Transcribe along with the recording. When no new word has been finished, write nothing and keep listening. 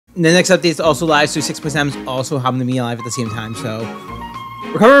The next update is also live, so 6.7 is also having to be live at the same time. So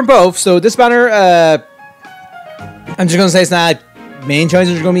we're covering both. So this banner, I'm just gonna say it's not main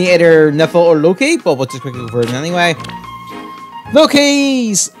choices are gonna be either Niffle or Loki, but we'll just quickly go over it anyway.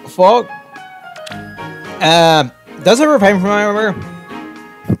 Loki's Fog does have a refine from my armor.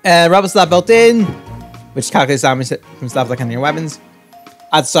 Rapid slap built in, which calculates damage from stuff like on your weapons.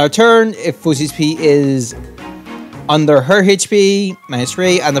 At the start of turn, if foe's HP is under her HP,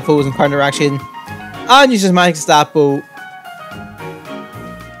 -3, and the foe is in counter action, and uses magic stat bow,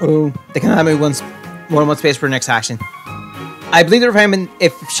 they can have more than one space for their next action. I believe the refinement,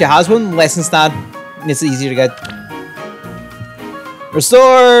 if she has one, lessens that, it's easier to get.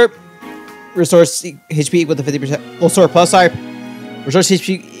 Restores HP equal to 50%. Restore plus, sorry. Restores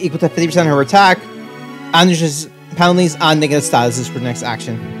HP equal to 50% of her attack, and uses penalties and negative statuses for the next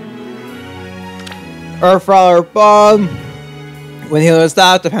action. Earthfrawler Bomb. When healer is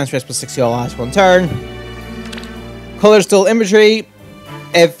that, defense stress plus 60 all lasts 1 turn. Color Still Imagery.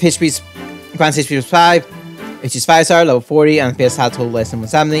 If HP's grants HP plus 5, which is 5-star, level 40, and base stat total less than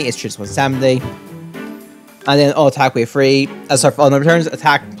 170, it's just 170. And then all attack wave free. As for all number turns,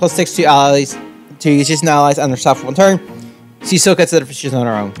 attack plus 6 to allies, to adjacent allies and herself for 1 turn. She still gets it if she's on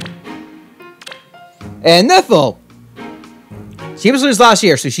her own. And Niffle. She was losing last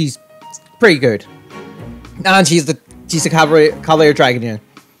year, so she's pretty good. And she's the Cavalier Dragon.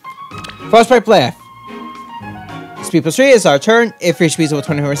 Frostbite Blast. Speed plus 3 is our turn. If your speed is over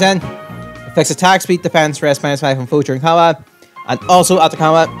 20%, affects attack, speed, defense, rest, -5 from foe during combat. And also after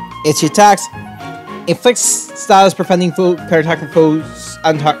combat, it's attacks. Inflicts status preventing foe counter-attack from foes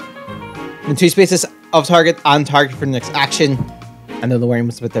and in 2 spaces of target and target for the next action. I know the wording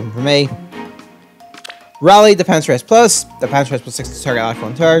was a bit different for me. Rally, defense rest plus 6 to target after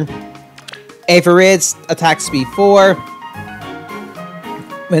 1 turn. A for raids, attack speed 4.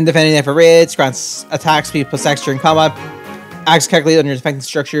 When defending A for raids, grants attack speed plus X during combat. Acts calculated on your defensive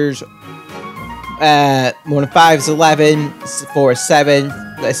structures. More than 5 is 11, 4 is 7,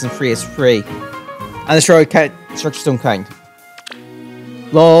 less than 3 is 3. And destroy structures don't count.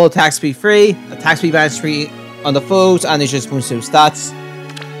 Low attack speed 3, attack speed -3 on the foes, and it's just boosted stats.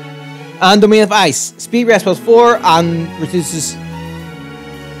 And Domain of Ice, speed rest plus 4, and reduces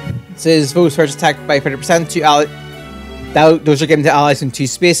says foes first attack by 30% to allies. Those are given to allies in 2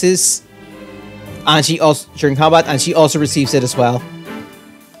 spaces. And she also during combat, and she also receives it as well.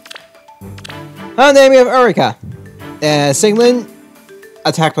 And then we have Erika. Siglin,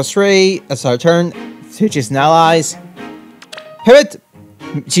 attack plus 3, that's our turn. To adjacent allies. Pivot,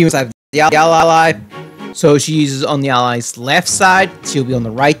 she was at the ally, so she uses on the ally's left side, she'll be on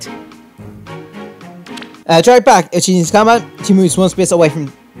the right. Drive back, if she needs combat, she moves 1 space away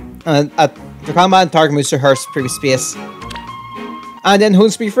from at the combat, target moves to her previous space. And then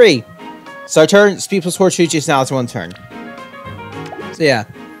hold speed 3. So our turn, speed plus 4 to adjacent allies 1 turn. So yeah.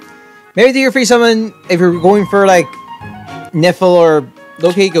 Maybe do your free summon if you're going for like Niffle or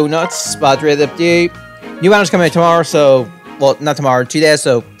Loki, go nuts, but really up to you. New banner's coming out tomorrow, so well, not tomorrow, 2 days,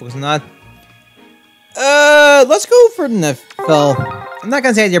 so focus on that. Let's go for Niffle. I'm not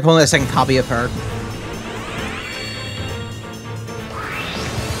gonna say that you're pulling a second copy of her.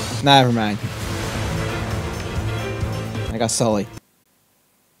 Never mind. I got Sully.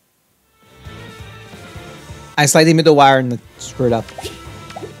 I slightly made the wire and screwed up.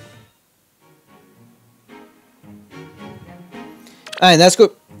 Alright, let's go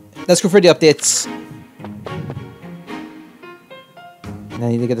for the updates. I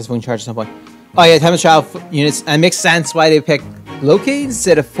need to get this phone charged at some point. Oh yeah, tempest trial units. And it makes sense why they pick Loki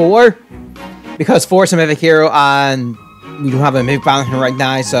instead of 4. Because 4 is a mythic hero and we don't have a mythic balance right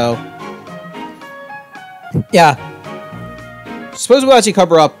now, so yeah. Suppose we'll actually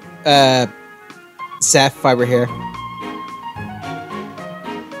cover up Seth while we're here.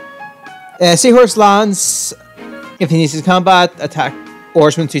 Seahorse lands. If he needs his combat, attack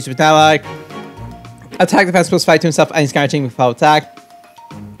Oarsman to his ally. Attack defense plus 5 to himself and he's guaranteeing with follow attack.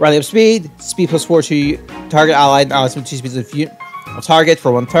 Rally up speed. Speed plus 4 to target ally and allies with 2 speeds of target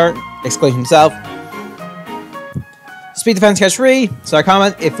for 1 turn. Exclude himself. Speed defense catch 3. So our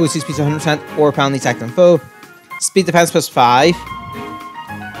comment if foe speed 100% or penalty attack on foe. Speed defense plus 5.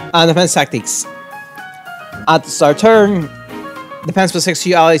 And defense tactics. At the start turn, defense plus 6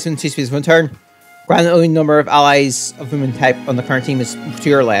 to allies with 2 speeds of 1 turn. Grant only number of allies of women type on the current team is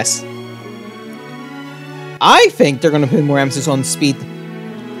 2 or less. I think they're going to put more emphasis on speed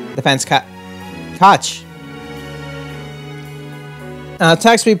defense catch.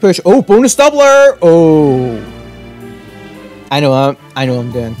 Attack speed push. Oh, bonus doubler. Oh, I know what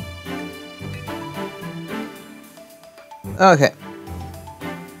I'm doing. Okay.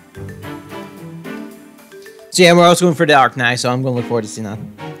 So yeah, we're also going for the arc now, so I'm going to look forward to seeing that.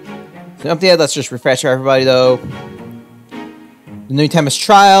 So update, let's just refresh everybody though. The new Tempest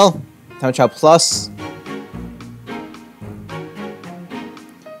Trial. Tempest Trial Plus.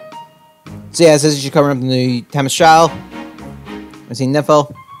 So yeah, it says you should cover up the new Tempest Trial. I see Nifl.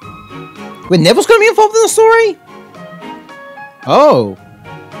 Wait, Nifl's going to be involved in the story? Oh.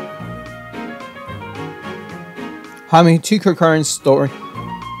 Having 2 concurrent story.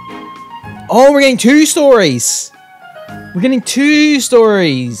 Oh, we're getting 2 stories. We're getting 2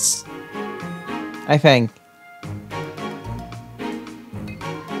 stories. I think.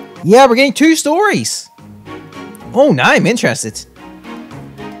 Yeah, we're getting 2 stories. Oh, now I'm interested.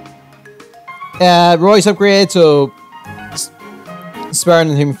 Roy's upgrade, so Sparring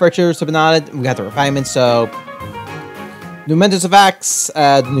and Human Fractures have been added. We got the refinement, so new Mentos effects,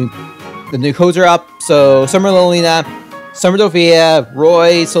 the new codes are up. So Summer Lolina, Summer Dovia,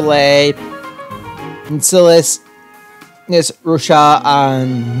 Roy, Soleil, Silas, Rosha,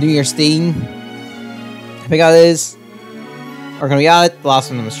 and New Year's Steen. I think that is. Are going to be added. The last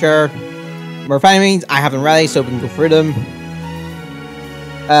one I'm not sure. Refinements, I haven't ready, so we can go through them.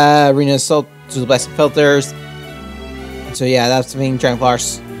 Arena Assault to the Blessed Filters. So yeah, that's the main Dragon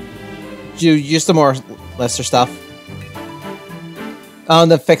Flowers. Just the more lesser stuff.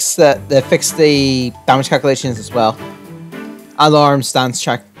 They fix the damage calculations as well. And Lauren's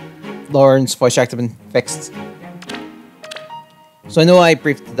voice track have been fixed. So I know I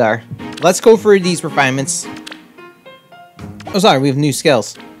briefed it there. Let's go through these refinements. Oh, sorry, we have new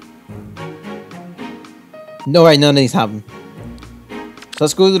skills. No, right, none of these have them. So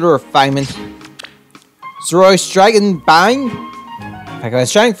let's go to the refinement. Zeroy's Dragon Bang. If I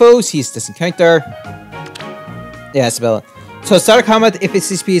Dragon Foes, he's this encounter. Yeah, it's about it. So start of combat, if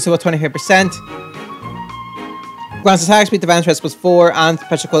its CP is about 25%. Grants attack speed, defense rest plus 4, and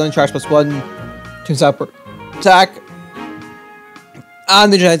special cooling charge plus 1. Turns out per attack.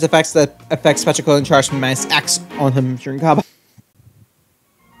 And the generic effects that affect special cooling charge from -X on him during combat.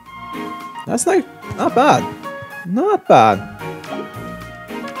 That's not bad. Not bad.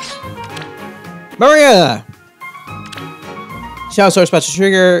 Maria! Shadow Sword special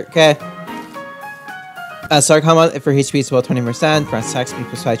trigger, okay. Start combat, if her HP is about 20%, grants attack speed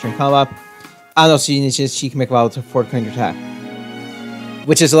plus 5 during combat. And also she can make a to 4 counter attack.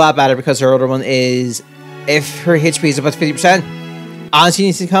 Which is a lot better because her other one is, if her HP is about 50%, and she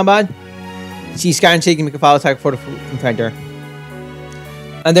needs in combat, she's guaranteed to make a follow attack for the counter.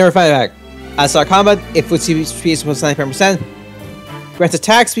 And then refine attack. Start combat, if with HP is plus 95%, grants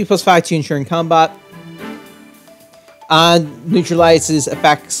attack speed plus 5 to ensure in combat. And neutralizes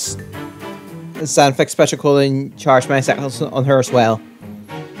effects that affect special cooling charge -X on her as well.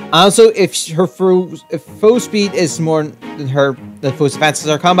 Also, if her foe speed is more than the foe's defenses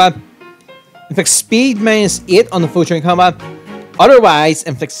are combat, inflicts speed -8 on the foe during combat. Otherwise,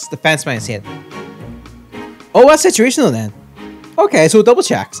 inflicts defense -8. Oh, that's situational then. Okay, so double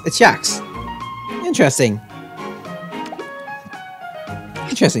checks. It checks. Interesting.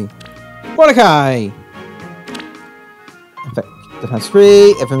 Interesting. Mordecai. Inflict defense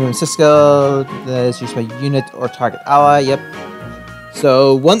 3. If removing Cisco, that is used by unit or target ally. Yep.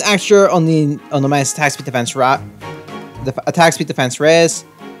 So 1 extra on the minus attack speed defense attack speed defense raise.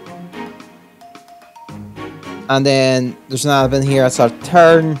 And then there's another event here at start of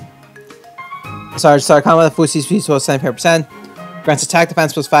turn. Start combat, full CP so 75%. Grants attack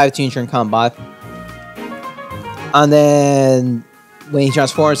defense plus 5 to ensure in combat. And then when he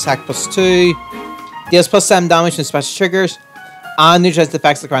transforms, attack plus 2. Deals plus 7 damage from special triggers. And neutralizes the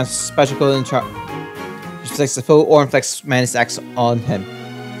effects that grants special cooling charge. Which affects the foe or inflicts -X on him.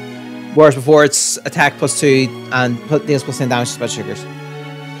 Whereas before it's attack plus 2 and deals plus 10 damage to special triggers.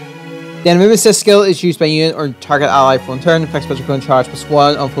 Then movement assist skill is used by unit or target ally for 1 turn, affects special cooling charge plus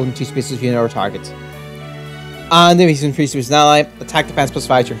 1 on floating 2 spaces of unit or target. And then he's increased with an ally, attack defense plus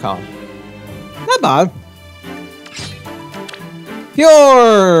 5 to your column. Not bad.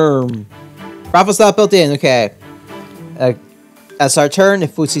 Pure! Raffle style built in, okay. At start turn,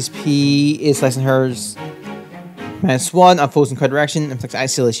 if foe's CP is less than hers, -1 on foes in card direction, inflicts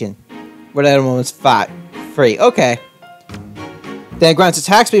isolation. Where the other one was fat. Free, okay. Then grants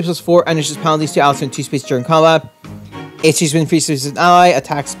attack speed plus 4 and initiates penalties to allies in 2 spaces during combat. If she's been increased with an ally,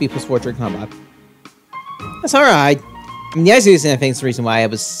 attack speed plus 4 during combat. That's alright. I mean, the isolation, I think, is the reason why it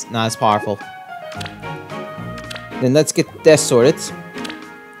was not as powerful. Then let's get this sorted.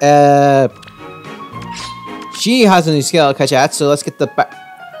 She has a new skill I'll catch at, so let's get the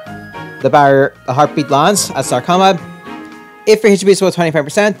heartbeat lance at start combat. If her HP is about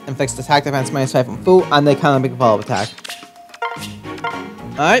 25%, inflicts attack defense -5 on foe, and they cannot make a follow-up attack.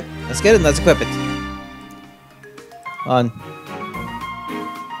 Alright, let's get it, let's equip it. On.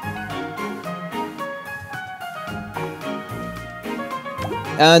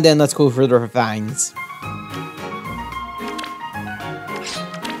 And then let's go for the refines.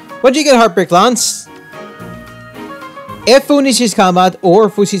 What do you get, Heartbreak Lance? If foe initiates combat or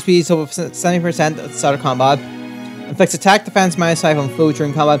foe speed is over 70% at the start of combat, inflicts attack defense -5 on foe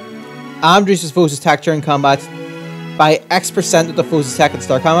during combat, and reduces foe's attack during combat by X% of the foe's attack at the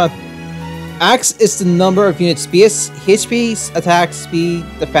start of combat. X is the number of unit space, HP, attack, speed,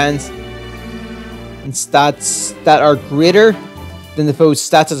 defense, and stats that are greater than the foe's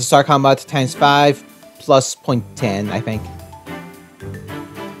stats at the start of combat times 5 plus 0.10, I think.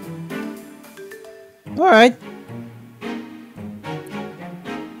 Alright.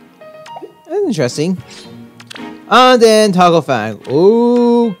 Interesting. And then Toggle Fang.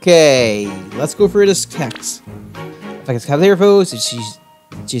 Okay. Let's go through this text. If I can Cavalier foes, if she's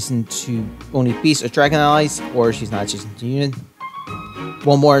adjacent to only beast or dragon allies, or she's not adjacent to unit.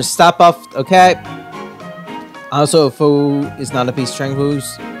 One more stat buff. Okay. Also, a foe is not a beast strength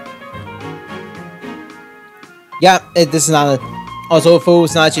foes. Yeah, this is not a. Also, a foe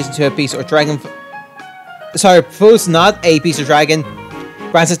is not adjacent to a beast or dragon. Sorry, foe is not a beast or dragon.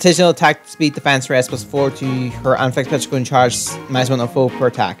 Grants additional attack, speed, defense, rest +4 to her unfixed special and charge -1 on foe per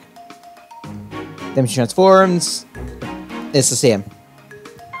attack. Then she transforms. It's the same.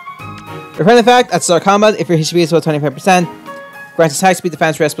 Refrain effect at start combat. If your HP is about 25%, grants attack, speed,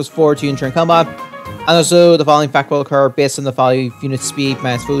 defense, rest +4 to you during combat. And also, the following fact will occur based on the value of unit speed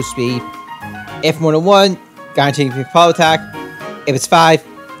minus foe speed. If more than 1, guaranteed to follow attack. If it's 5,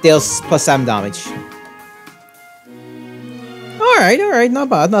 deals +7 damage. Alright, not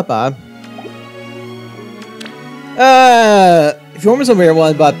bad, not bad. Fjorm is a weird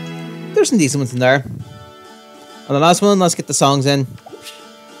one, but there's some decent ones in there. On the last one, let's get the songs in.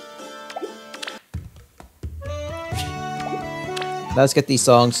 Let's get these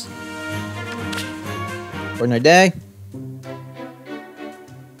songs. Ordinary Day.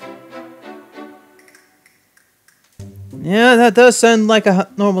 Yeah, that does sound like a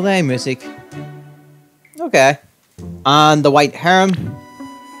normal day music. Okay. And the White Harem.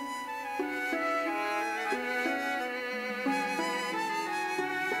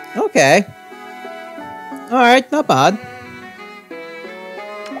 Okay. Alright, not bad.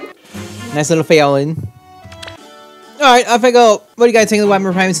 Nice little violin. Alright, I think what do you guys think of the weapon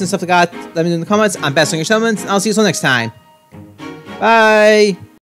refinements and stuff like that? Let me know in the comments. And best on your summons. I'll see you all next time. Bye!